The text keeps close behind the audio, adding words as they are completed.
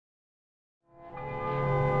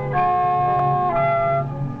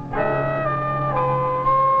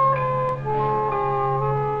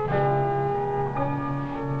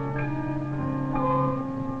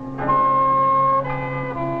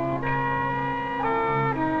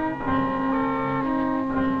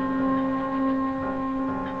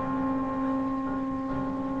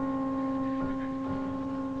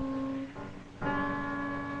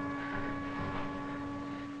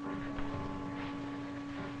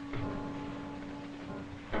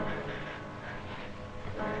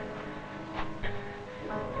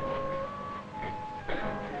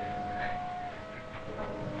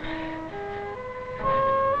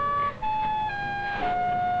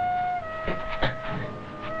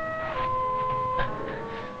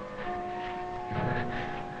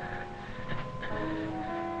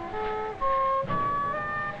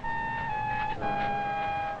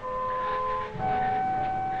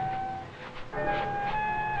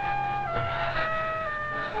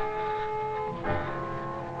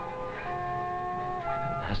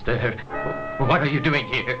Master, what are you doing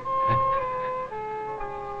here?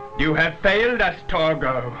 You have failed us,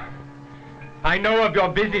 Torgo. I know of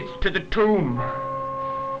your visits to the tomb.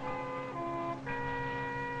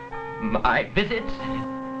 My visits?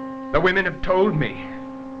 The women have told me.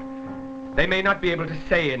 They may not be able to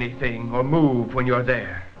say anything or move when you're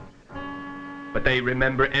there, but they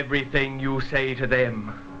remember everything you say to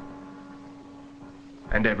them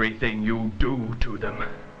and everything you do to them.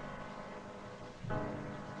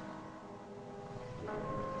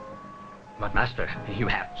 But, Master, you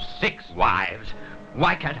have 6 wives.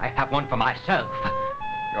 Why can't I have one for myself?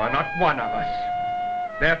 You're not one of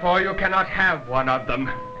us. Therefore, you cannot have one of them.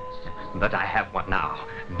 But I have one now.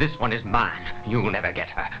 This one is mine. You'll never get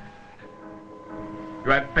her. You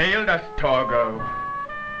have failed us, Torgo.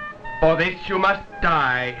 For this you must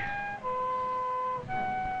die.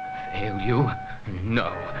 Fail you?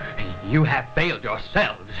 No. You have failed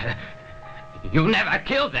yourselves. You'll never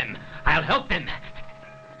kill them. I'll help them.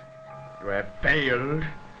 You have failed,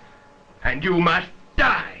 and you must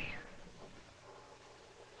die.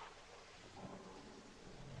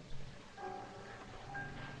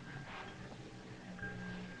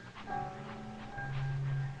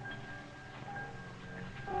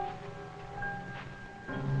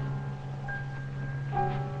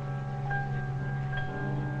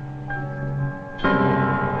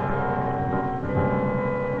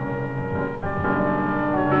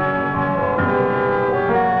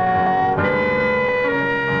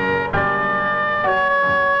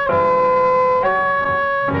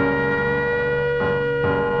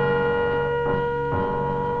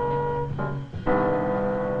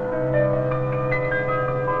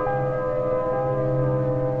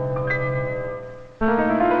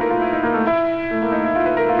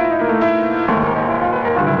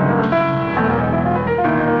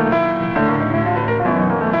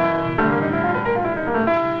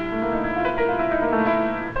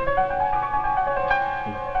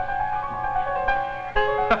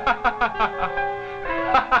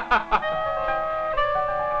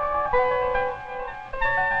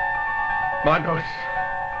 Manos,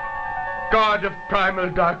 God of primal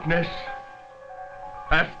darkness,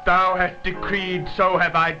 as thou hast decreed, so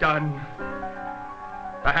have I done.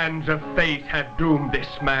 The hands of fate have doomed this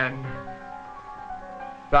man.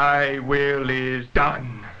 Thy will is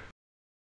done.